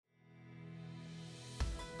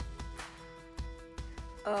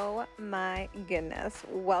Oh my goodness.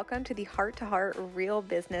 Welcome to the Heart to Heart Real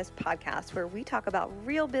Business podcast, where we talk about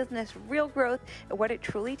real business, real growth, and what it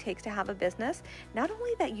truly takes to have a business, not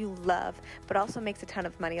only that you love, but also makes a ton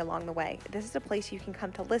of money along the way. This is a place you can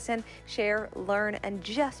come to listen, share, learn, and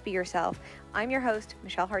just be yourself. I'm your host,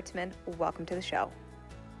 Michelle Hartzman. Welcome to the show.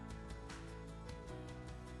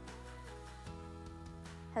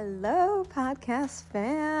 Hello, podcast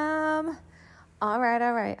fam. All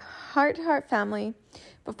right. Heart to Heart family.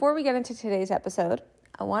 Before we get into today's episode,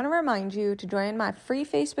 I want to remind you to join my free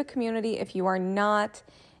Facebook community if you are not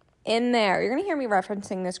in there. You're going to hear me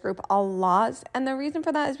referencing this group a lot, and the reason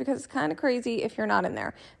for that is because it's kind of crazy if you're not in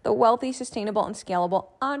there. The Wealthy, Sustainable, and Scalable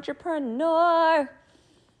Entrepreneur.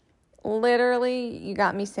 Literally, you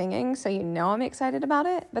got me singing, so you know I'm excited about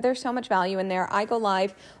it, but there's so much value in there. I go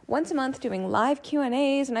live once a month doing live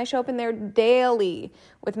Q&As, and I show up in there daily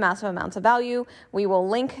with massive amounts of value. We will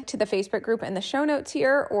link to the Facebook group in the show notes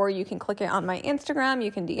here, or you can click it on my Instagram,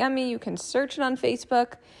 you can DM me, you can search it on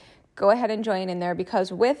Facebook. Go ahead and join in there,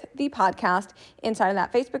 because with the podcast inside of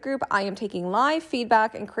that Facebook group, I am taking live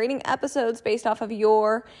feedback and creating episodes based off of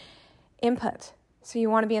your input. So you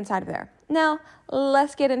want to be inside of there. Now,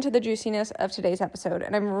 let's get into the juiciness of today's episode.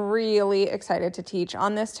 And I'm really excited to teach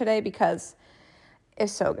on this today because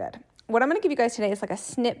it's so good. What I'm going to give you guys today is like a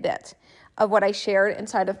snippet of what I shared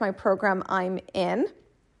inside of my program I'm in,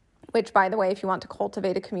 which, by the way, if you want to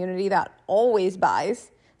cultivate a community that always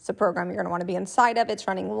buys, it's a program you're going to want to be inside of. It's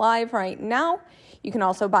running live right now. You can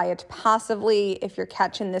also buy it passively if you're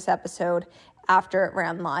catching this episode after it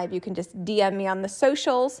ran live. You can just DM me on the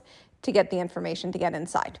socials to get the information to get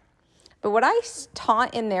inside. But what I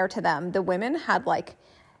taught in there to them, the women had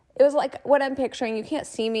it was like what I'm picturing. You can't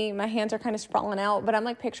see me. My hands are kind of sprawling out, but I'm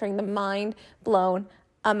like picturing the mind blown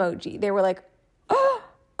emoji. They were like, oh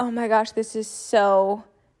my gosh, this is so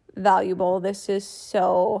valuable. This is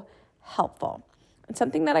so helpful. And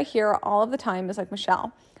something that I hear all of the time is like,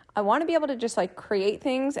 Michelle, I want to be able to just create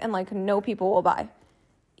things and know people will buy.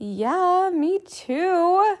 Yeah, me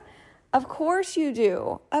too. Of course you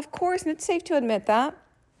do. Of course, and it's safe to admit that.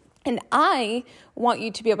 And I want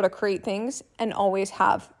you to be able to create things and always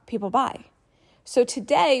have people buy. So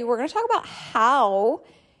today we're going to talk about how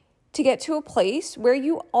to get to a place where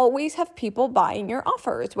you always have people buying your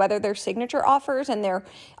offers, whether they're signature offers and they're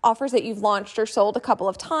offers that you've launched or sold a couple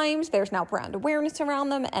of times. There's now brand awareness around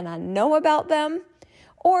them and I know about them.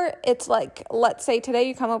 Or it's let's say today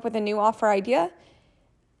you come up with a new offer idea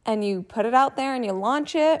and you put it out there and you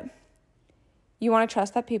launch it. You want to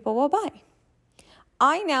trust that people will buy.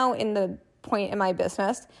 I now, in the point in my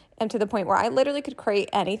business, am to the point where I literally could create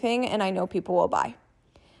anything and I know people will buy.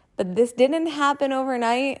 But this didn't happen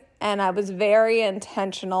overnight, and I was very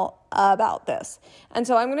intentional about this. And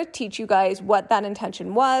so I'm going to teach you guys what that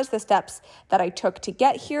intention was, the steps that I took to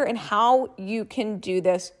get here, and how you can do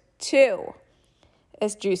this too.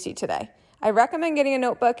 It's juicy today. I recommend getting a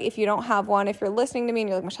notebook if you don't have one. If you're listening to me and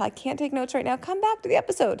you're like, Michelle, I can't take notes right now, come back to the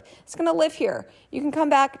episode. It's going to live here. You can come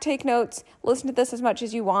back, take notes, listen to this as much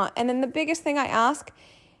as you want. And then the biggest thing I ask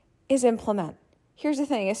is implement. Here's the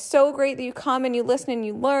thing. It's so great that you come and you listen and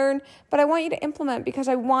you learn, but I want you to implement because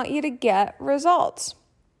I want you to get results.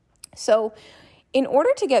 So in order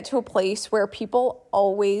to get to a place where people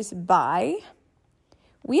always buy,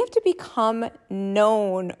 we have to become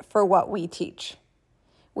known for what we teach.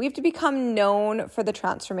 We have to become known for the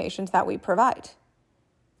transformations that we provide.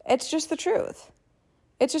 It's just the truth.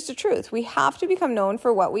 It's just the truth. We have to become known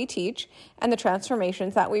for what we teach and the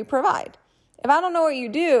transformations that we provide. If I don't know what you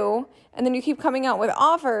do, and then you keep coming out with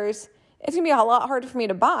offers, it's going to be a lot harder for me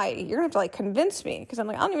to buy. You're going to have to convince me because I'm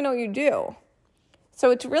I don't even know what you do.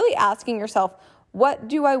 So it's really asking yourself, what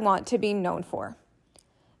do I want to be known for?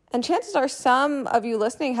 And chances are some of you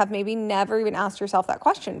listening have maybe never even asked yourself that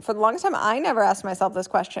question. For the longest time, I never asked myself this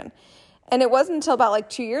question. And it wasn't until about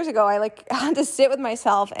 2 years ago, I had to sit with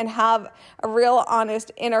myself and have a real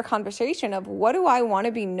honest inner conversation of what do I want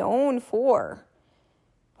to be known for?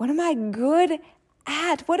 What am I good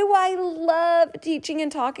at? What do I love teaching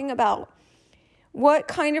and talking about? What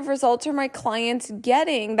kind of results are my clients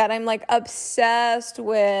getting that I'm obsessed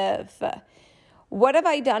with? What have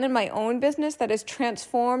I done in my own business that has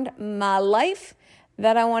transformed my life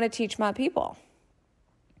that I want to teach my people?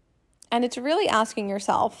 And it's really asking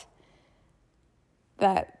yourself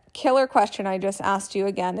that killer question I just asked you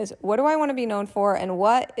again is, what do I want to be known for and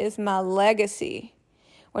what is my legacy?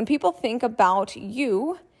 When people think about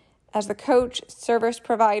you as the coach, service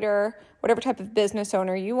provider, whatever type of business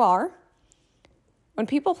owner you are, when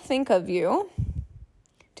people think of you,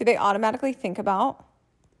 do they automatically think about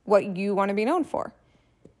what you want to be known for?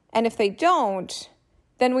 And if they don't,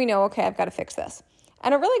 then we know, okay, I've got to fix this.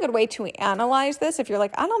 And a really good way to analyze this, if you're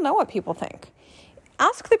like, I don't know what people think,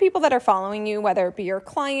 ask the people that are following you, whether it be your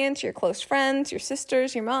clients, your close friends, your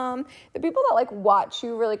sisters, your mom, the people that like watch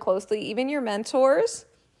you really closely, even your mentors.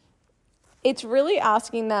 It's really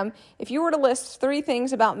asking them, if you were to list 3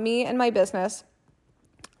 things about me and my business,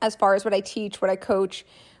 as far as what I teach, what I coach,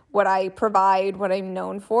 what I provide, what I'm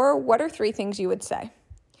known for, what are 3 things you would say?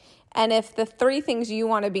 And if the 3 things you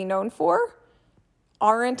want to be known for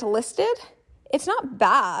aren't listed, it's not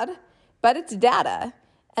bad, but it's data.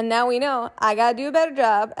 And now we know I got to do a better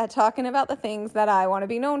job at talking about the things that I want to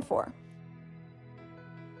be known for.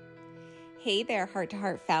 Hey there, Heart to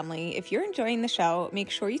Heart family. If you're enjoying the show, make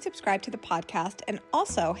sure you subscribe to the podcast and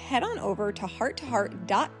also head on over to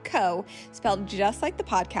hearttoheart.co, spelled just like the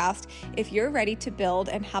podcast, if you're ready to build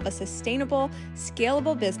and have a sustainable,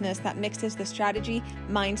 scalable business that mixes the strategy,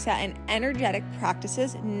 mindset, and energetic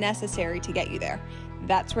practices necessary to get you there.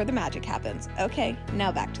 That's where the magic happens. Okay,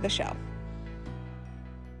 now back to the show.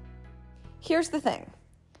 Here's the thing,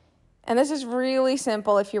 and this is really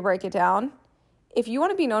simple if you break it down. If you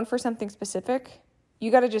want to be known for something specific,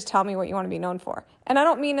 you got to just tell me what you want to be known for. And I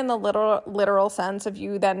don't mean in the literal sense of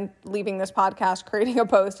you then leaving this podcast, creating a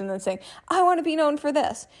post, and then saying, I want to be known for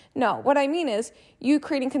this. No, what I mean is you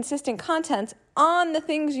creating consistent content on the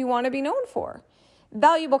things you want to be known for.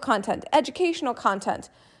 Valuable content, educational content,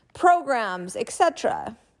 programs,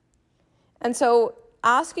 etc. And so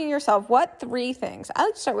asking yourself, what 3 things? I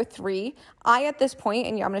like to start with 3. At this point,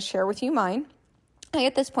 and I'm going to share with you mine,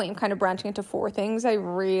 at this point, I'm kind of branching into 4 things I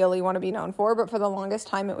really want to be known for, but for the longest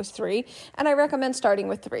time it was 3. And I recommend starting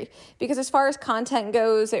with 3 because as far as content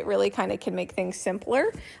goes, it really kind of can make things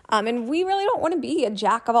simpler. And we really don't want to be a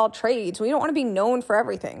jack of all trades. We don't want to be known for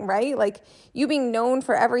everything, right? Like you being known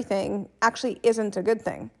for everything actually isn't a good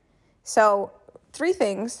thing. So 3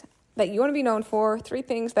 things that you want to be known for, 3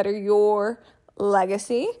 things that are your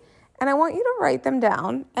legacy. And I want you to write them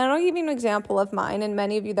down. And I'll give you an example of mine. And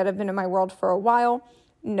many of you that have been in my world for a while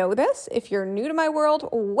know this. If you're new to my world,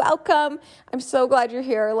 welcome. I'm so glad you're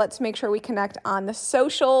here. Let's make sure we connect on the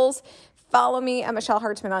socials. Follow me at Michelle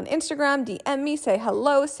Hartzman on Instagram. DM me, say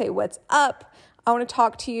hello, say what's up. I want to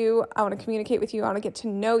talk to you. I want to communicate with you. I want to get to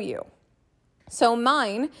know you. So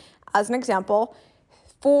mine, as an example,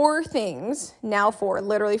 4 things, now 4,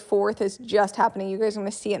 literally 4th is just happening. You guys are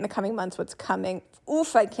going to see it in the coming months, what's coming.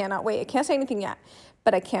 Oof, I cannot wait. I can't say anything yet,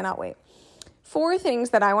 but I cannot wait. 4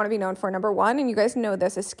 things that I want to be known for. Number 1, and you guys know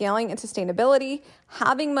this, is scaling and sustainability,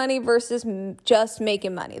 having money versus just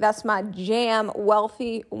making money. That's my jam.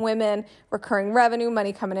 Wealthy women, recurring revenue,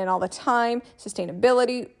 money coming in all the time,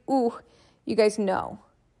 sustainability. Ooh, you guys know.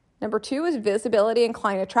 Number 2 is visibility and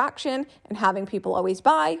client attraction and having people always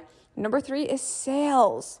buy. Number 3 is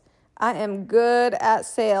sales. I am good at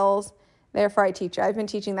sales. Therefore, I teach. I've been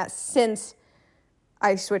teaching that since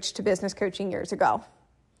I switched to business coaching years ago.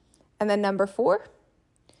 And then number 4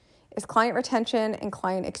 is client retention and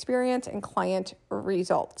client experience and client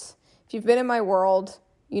results. If you've been in my world,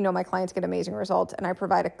 you know my clients get amazing results and I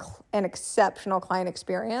provide an exceptional client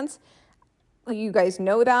experience. You guys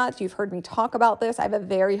know that. You've heard me talk about this. I have a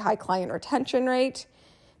very high client retention rate.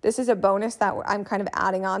 This is a bonus that I'm kind of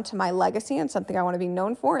adding on to my legacy and something I want to be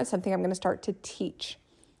known for and something I'm going to start to teach.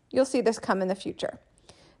 You'll see this come in the future.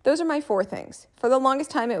 Those are my 4 things. For the longest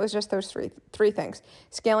time, it was just those three things: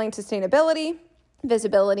 scaling, sustainability,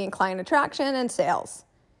 visibility and client attraction, and sales.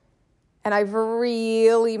 And I've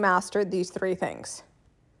really mastered these 3 things.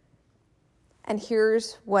 And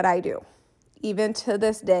here's what I do. Even to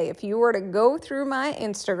this day, if you were to go through my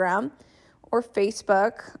Instagram or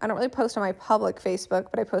Facebook, I don't really post on my public Facebook,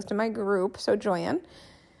 but I post in my group, so join,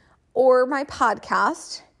 or my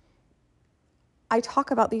podcast, I talk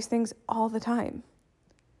about these things all the time.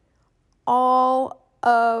 All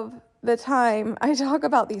of the time, I talk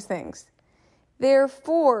about these things.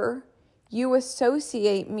 Therefore, you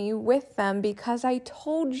associate me with them because I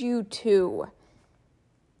told you to.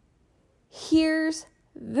 Here's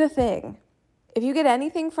the thing. If you get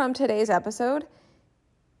anything from today's episode,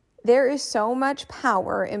 there is so much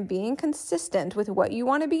power in being consistent with what you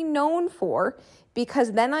want to be known for,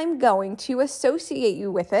 because then I'm going to associate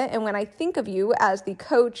you with it. And when I think of you as the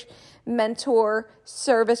coach, mentor,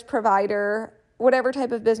 service provider, whatever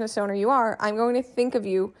type of business owner you are, I'm going to think of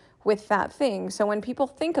you with that thing. So when people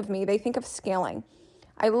think of me, they think of scaling.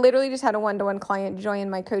 I literally just had a one-to-one client join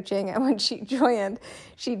my coaching, and when she joined,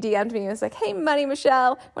 she DM'd me and was like, hey, Money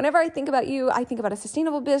Michelle, whenever I think about you, I think about a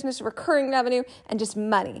sustainable business, recurring revenue, and just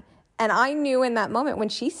money. And I knew in that moment when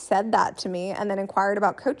she said that to me and then inquired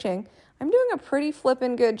about coaching, I'm doing a pretty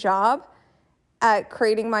flippin' good job at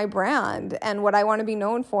creating my brand and what I want to be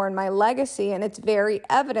known for and my legacy. And it's very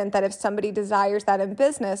evident that if somebody desires that in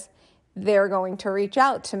business, they're going to reach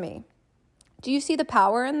out to me. Do you see the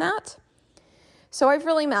power in that? So I've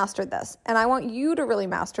really mastered this, and I want you to really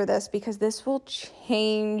master this because this will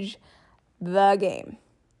change the game.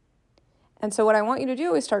 And so what I want you to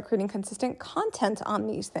do is start creating consistent content on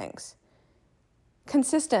these things.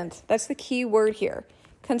 Consistent, that's the key word here.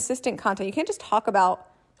 Consistent content. You can't just talk about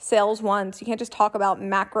sales once. You can't just talk about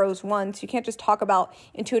macros once. You can't just talk about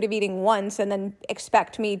intuitive eating once and then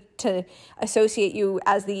expect me to associate you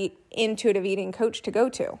as the intuitive eating coach to go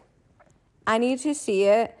to. I need to see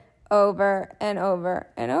it over and over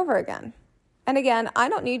and over again. And again, I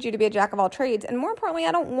don't need you to be a jack of all trades. And more importantly,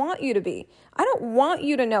 I don't want you to be. I don't want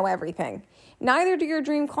you to know everything. Neither do your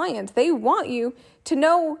dream clients. They want you to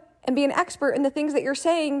know and be an expert in the things that you're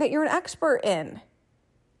saying that you're an expert in.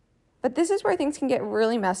 But this is where things can get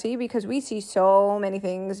really messy because we see so many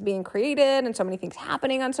things being created and so many things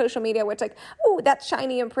happening on social media where it's like, oh, that's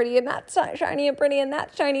shiny and pretty and that's shiny and pretty and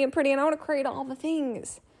that's shiny and pretty and I want to create all the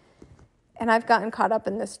things. And I've gotten caught up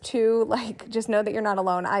in this too. Like, just know that you're not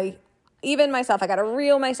alone. Even myself, I got to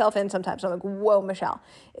reel myself in sometimes. I'm like, whoa, Michelle,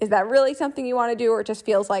 is that really something you want to do? Or it just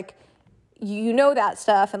feels like you know that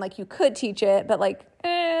stuff and like you could teach it, but like,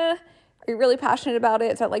 are you really passionate about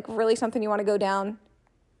it? Is that like really something you want to go down?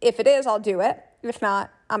 If it is, I'll do it. If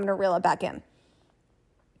not, I'm going to reel it back in.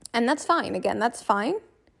 And that's fine. Again, that's fine.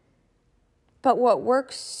 But what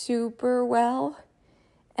works super well,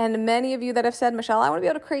 and many of you that have said, Michelle, I want to be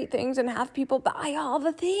able to create things and have people buy all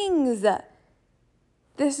the things.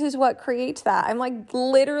 This is what creates that. I'm like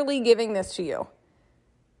literally giving this to you.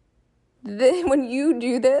 When you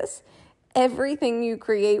do this, everything you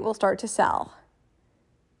create will start to sell.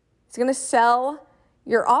 It's going to sell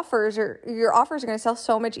your offers, or your offers are going to sell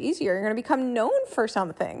so much easier. You're going to become known for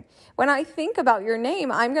something. When I think about your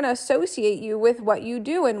name, I'm going to associate you with what you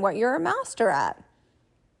do and what you're a master at.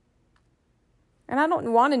 And I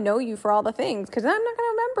don't want to know you for all the things because I'm not going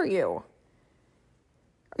to remember you.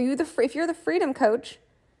 If you're the freedom coach,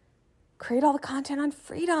 create all the content on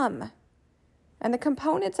freedom and the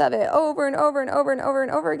components of it over and over and over and over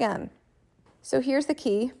and over again. So here's the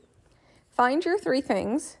key. Find your 3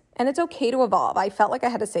 things, and it's okay to evolve. I felt like I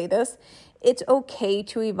had to say this. It's okay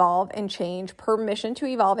to evolve and change. Permission to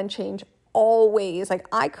evolve and change always. Like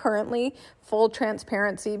I currently, full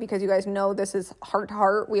transparency, because you guys know this is heart to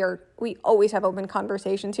heart. We always have open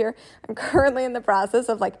conversations here. I'm currently in the process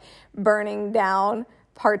of like burning down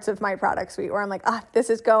parts of my product suite where I'm like, this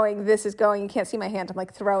is going. You can't see my hand. I'm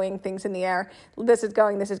like throwing things in the air. This is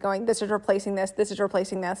going. This is replacing this. This is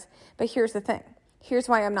replacing this. But here's the thing. Here's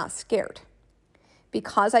why I'm not scared.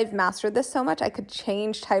 Because I've mastered this so much, I could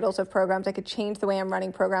change titles of programs. I could change the way I'm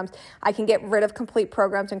running programs. I can get rid of complete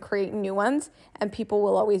programs and create new ones, and people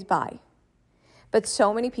will always buy. But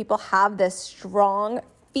so many people have this strong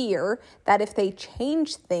fear that if they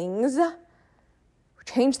change things,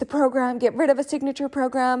 change the program, get rid of a signature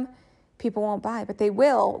program, people won't buy. But they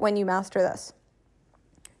will when you master this.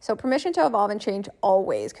 So permission to evolve and change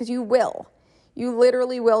always, because you will. You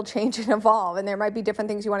literally will change and evolve, and there might be different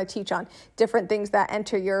things you want to teach on, different things that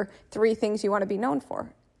enter your 3 things you want to be known for.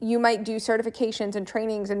 You might do certifications and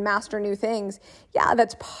trainings and master new things. Yeah,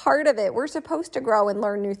 that's part of it. We're supposed to grow and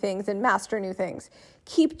learn new things and master new things.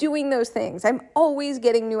 Keep doing those things. I'm always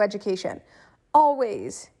getting new education,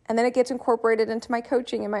 always. And then it gets incorporated into my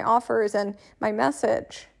coaching and my offers and my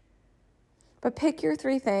message. But pick your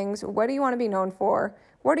 3 things. What do you want to be known for?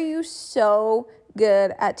 What are you so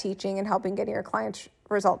good at teaching and helping getting your clients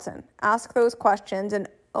results in? Ask those questions and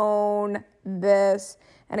own this.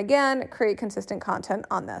 And again, create consistent content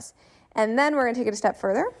on this. And then we're going to take it a step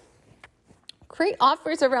further. Create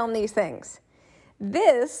offers around these things.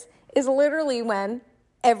 This is literally when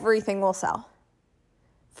everything will sell.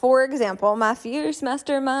 For example, my Fierce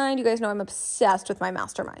Mastermind, you guys know I'm obsessed with my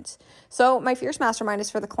masterminds. So my Fierce Mastermind is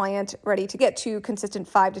for the client ready to get to consistent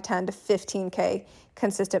 5 to 10 to 15K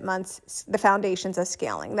consistent months, the foundations of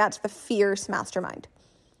scaling. That's the Fierce Mastermind.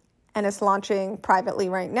 And it's launching privately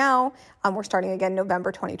right now. We're starting again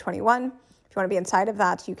November 2021. If you want to be inside of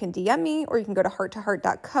that, you can DM me or you can go to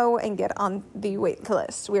hearttoheart.co and get on the wait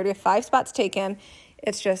list. We already have 5 spots taken.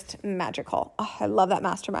 It's just magical. Oh, I love that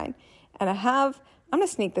mastermind. And I'm going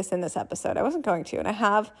to sneak this in this episode. I wasn't going to. And I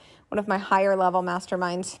have one of my higher level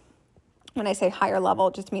masterminds. When I say higher level,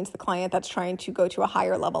 it just means the client that's trying to go to a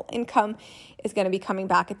higher level income is going to be coming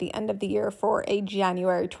back at the end of the year for a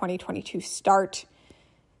January 2022 start.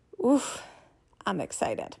 Oof, I'm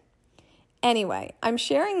excited. Anyway, I'm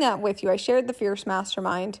sharing that with you. I shared the Fierce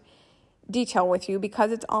Mastermind detail with you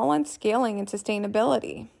because it's all on scaling and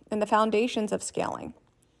sustainability. and the foundations of scaling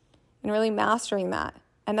and really mastering that.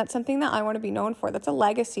 And that's something that I want to be known for. That's a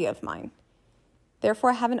legacy of mine.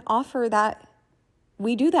 Therefore, I have an offer that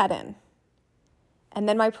we do that in. And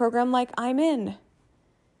then my program, Like I'm In,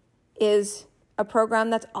 is a program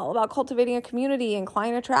that's all about cultivating a community and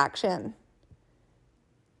client attraction.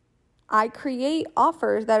 I create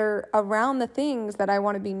offers that are around the things that I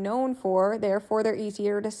want to be known for, therefore they're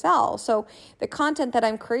easier to sell. So the content that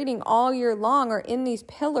I'm creating all year long are in these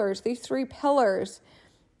pillars, these 3 pillars.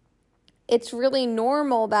 It's really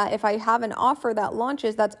normal that if I have an offer that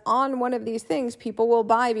launches that's on one of these things, people will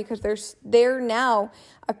buy because they're now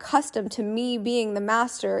accustomed to me being the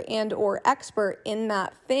master and or expert in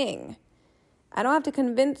that thing. I don't have to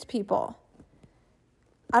convince people.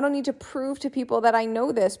 I don't need to prove to people that I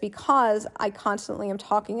know this because I constantly am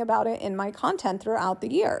talking about it in my content throughout the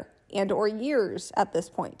year and or years at this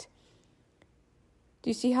point. Do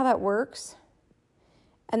you see how that works?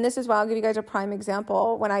 And this is why I'll give you guys a prime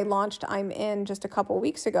example. When I launched I'm In just a couple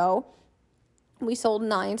weeks ago, we sold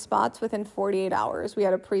 9 spots within 48 hours. We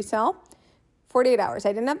had a pre-sale, 48 hours.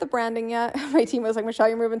 I didn't have the branding yet. My team was like, Michelle,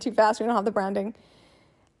 you're moving too fast. We don't have the branding.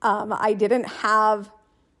 I didn't have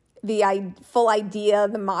the full idea,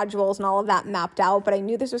 the modules and all of that mapped out, but I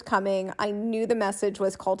knew this was coming. I knew the message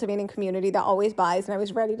was cultivating community that always buys, and I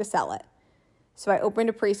was ready to sell it. So I opened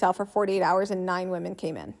a pre-sale for 48 hours and 9 women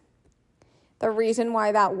came in. The reason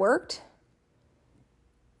why that worked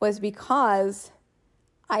was because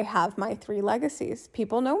I have my 3 legacies.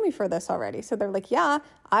 People know me for this already. So they're like, yeah,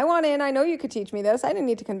 I want in. I know you could teach me this. I didn't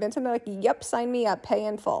need to convince them. They're like, yep, sign me up, pay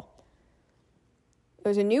in full. It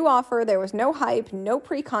was a new offer. There was no hype, no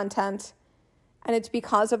pre-content. And it's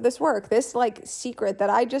because of this work, this secret that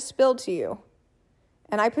I just spilled to you.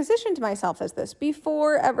 And I positioned myself as this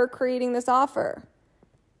before ever creating this offer.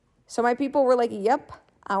 So my people were like, yep,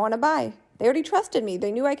 I want to buy. They already trusted me.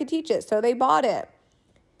 They knew I could teach it, so they bought it.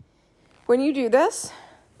 When you do this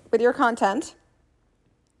with your content,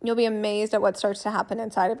 you'll be amazed at what starts to happen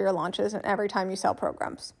inside of your launches and every time you sell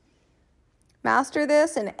programs. Master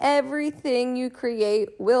this and everything you create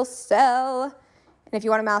will sell. And if you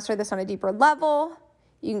want to master this on a deeper level,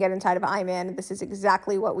 you can get inside of I'm In. This is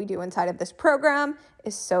exactly what we do inside of this program.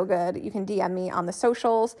 It's so good. You can DM me on the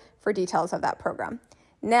socials for details of that program.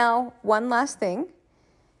 Now, one last thing,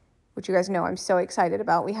 which you guys know I'm so excited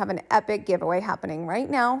about. We have an epic giveaway happening right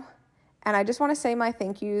now. And I just want to say my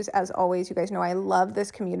thank yous as always. You guys know I love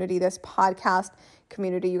this community, this podcast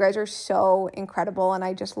community. You guys are so incredible. And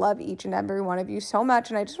I just love each and every one of you so much.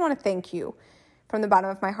 And I just want to thank you from the bottom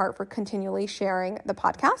of my heart for continually sharing the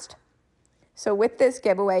podcast. So with this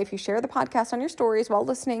giveaway, if you share the podcast on your stories while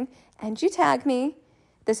listening and you tag me,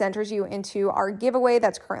 this enters you into our giveaway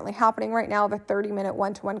that's currently happening right now of a 30-minute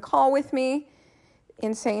one-to-one call with me.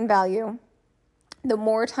 Insane value. The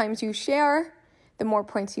more times you share, the more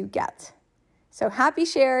points you get. So happy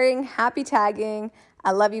sharing, happy tagging.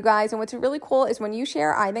 I love you guys. And what's really cool is when you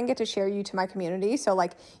share, I then get to share you to my community. So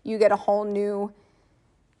you get a whole new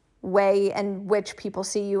way in which people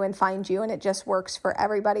see you and find you, and it just works for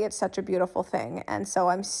everybody. It's such a beautiful thing. And so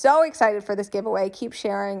I'm so excited for this giveaway. Keep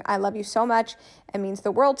sharing. I love you so much. It means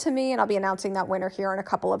the world to me, and I'll be announcing that winner here in a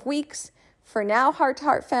couple of weeks. For now, heart to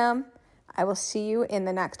heart fam, I will see you in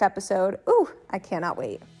the next episode. Ooh, I cannot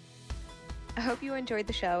wait. I hope you enjoyed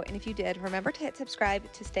the show, and if you did, remember to hit subscribe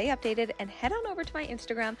to stay updated, and head on over to my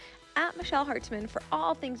Instagram at Michelle Hartzman for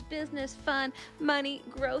all things business, fun, money,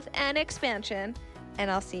 growth, and expansion. And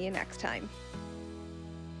I'll see you next time.